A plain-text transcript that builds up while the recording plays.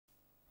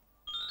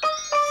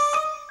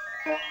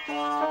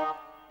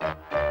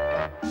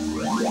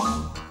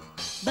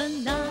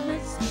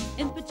Bananas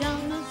in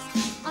pajamas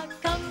are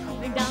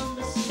coming down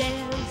the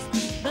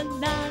stairs.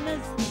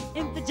 Bananas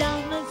in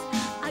pajamas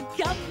are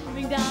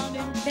coming down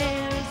in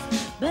pairs.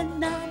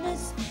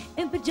 Bananas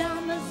in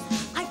pajamas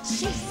are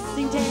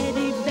chasing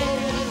teddy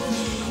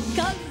bears.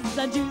 'Cause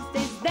on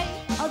Tuesdays they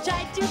all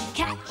try to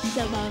catch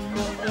them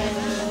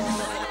unawares.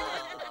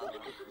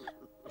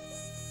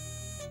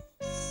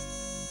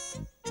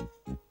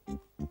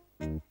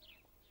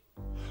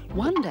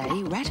 One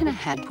day, Rat in a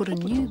Hat put a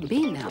new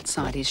bin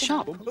outside his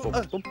shop.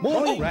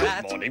 Morning,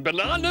 Rat. Good morning,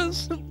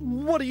 Bananas.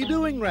 What are you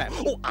doing, Rat?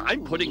 Oh,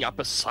 I'm putting up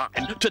a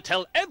sign to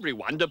tell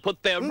everyone to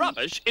put their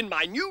rubbish in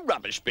my new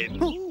rubbish bin.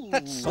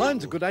 That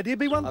sign's a good idea,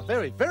 B1. A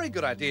very, very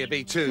good idea,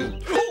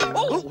 B2.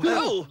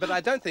 Oh. But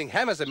I don't think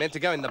hammers are meant to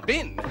go in the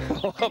bin.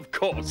 Of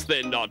course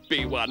they're not,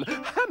 B1.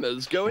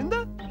 Hammers go in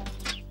the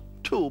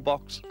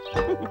toolbox.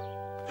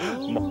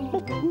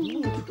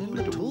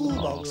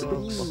 Toolbox.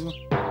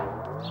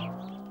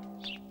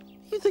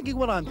 You thinking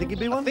what I'm thinking,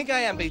 B1? I think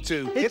I am,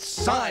 B2. It's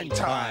sign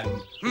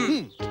time.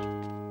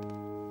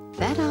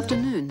 That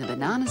afternoon, the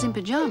Bananas in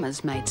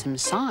Pyjamas made some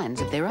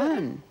signs of their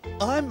own.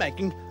 I'm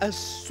making a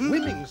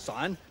swimming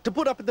sign to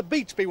put up at the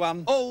beach,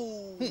 B1.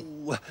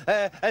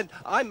 And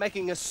I'm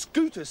making a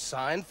scooter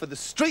sign for the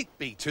street,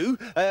 B2,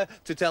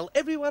 to tell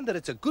everyone that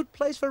it's a good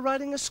place for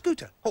riding a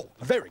scooter. Oh,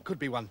 very good,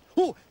 B1.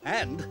 Oh,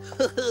 and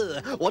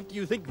what do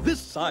you think this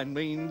sign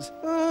means?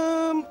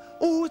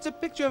 It's a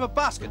picture of a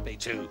basket,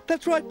 B2.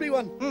 That's right,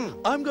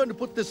 B1. I'm going to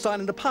put this sign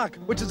in the park,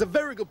 which is a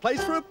very good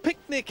place for a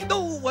picnic.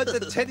 Oh, won't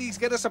the teddies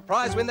get a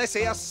surprise when they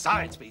see our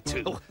signs,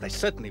 B2? Oh, they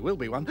certainly will,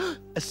 B1.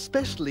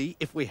 Especially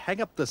if we hang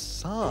up the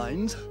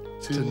signs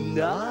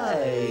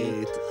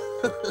tonight.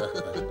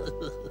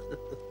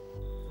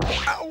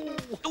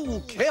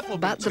 Oh, careful,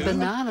 But the B2.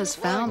 Bananas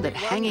found that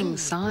hanging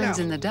signs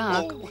in the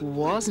dark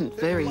wasn't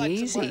very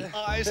easy.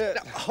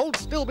 Hold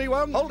still,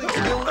 B1. Holding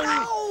still.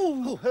 Ow!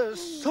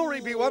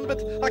 Sorry, B1,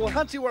 but I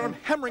can't see where I'm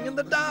hammering in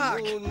the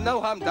dark. Oh, no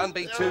harm done,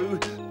 B2.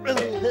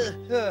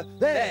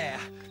 There.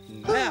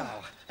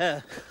 Now,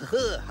 a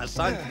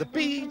sign for the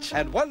beach.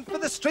 And one for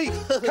the street.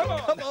 Come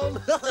on. Come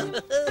on.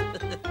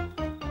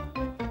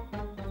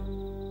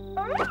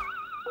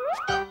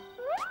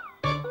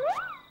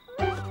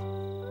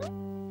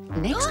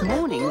 Next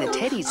morning, the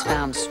Teddies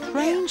found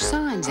strange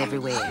signs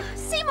everywhere.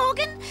 See,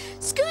 Morgan?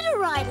 Scooter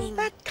riding.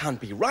 That can't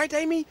be right,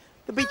 Amy.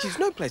 The beach is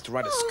no place to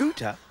ride a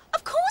scooter.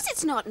 Of course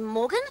it's not,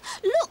 Morgan.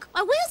 Look,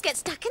 my wheels get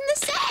stuck in the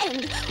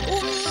sand.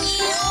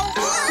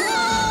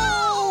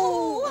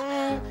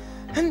 Oh.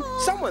 And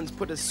someone's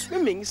put a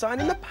swimming sign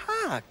in the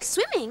park.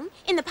 Swimming?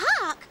 In the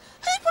park?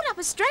 Who put up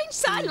a strange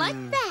sign like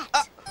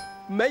that?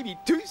 Maybe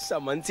two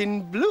someone's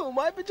in blue in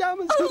my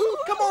pyjamas.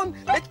 Come on,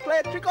 let's play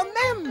a trick on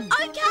them.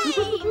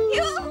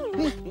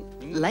 Okay.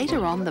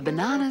 Later on, the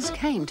Bananas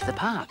came to the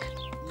park.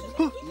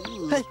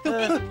 Hey,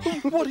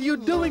 what are you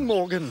doing,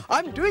 Morgan?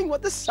 I'm doing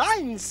what the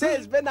sign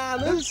says,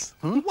 Bananas.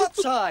 What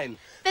sign?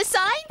 The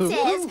sign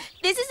says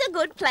this is a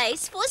good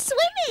place for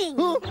swimming.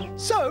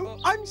 So,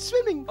 I'm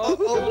swimming.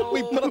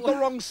 We put up the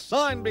wrong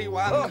sign,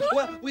 B1.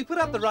 Well, we put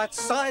up the right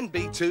sign,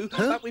 B2,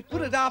 but we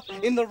put it up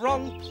in the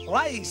wrong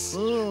place.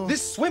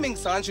 This swimming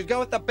sign should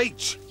go at the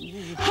beach.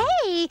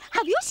 Hey,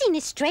 have you seen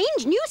a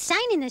strange new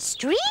sign in the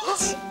street?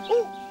 Wow!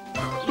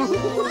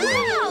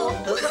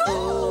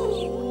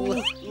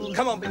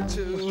 Come on,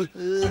 B2.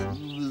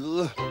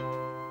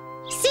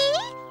 See?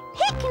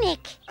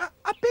 Picnic.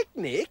 A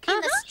picnic? In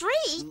the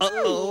street?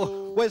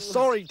 Uh-oh. We're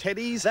sorry,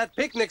 Teddies. That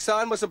picnic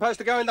sign was supposed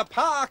to go in the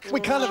park.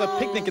 We can't have a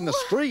picnic in the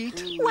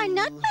street. Why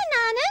not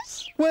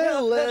bananas?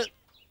 Well,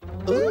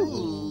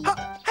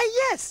 Hey,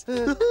 yes.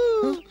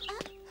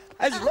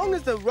 As long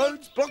as the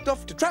road's blocked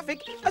off to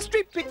traffic, a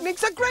street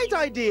picnic's a great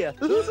idea.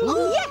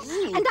 Yes,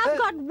 and I've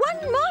got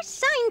one more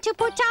sign to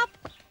put up.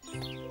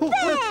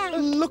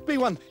 Look,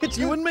 B1, it's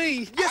you and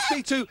me. Yes,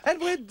 B2,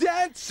 and we're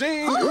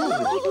dancing.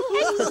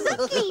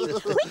 Exactly.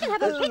 We can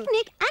have a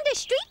picnic and a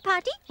street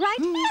party right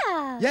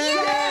here. Yay!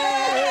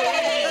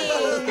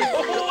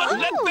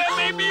 Let there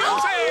be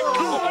music!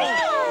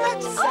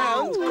 That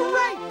sounds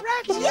great,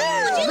 Rat. Would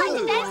you like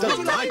to dance?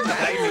 Don't like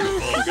that.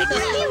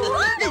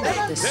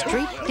 The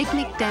street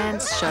picnic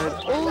dance showed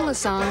all the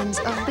signs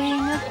of being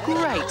a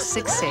great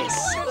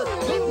success.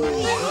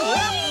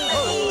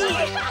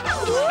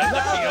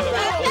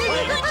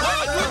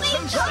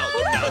 You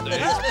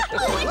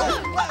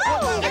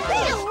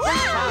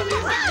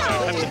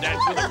have to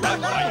dance with a rug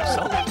by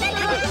yourself.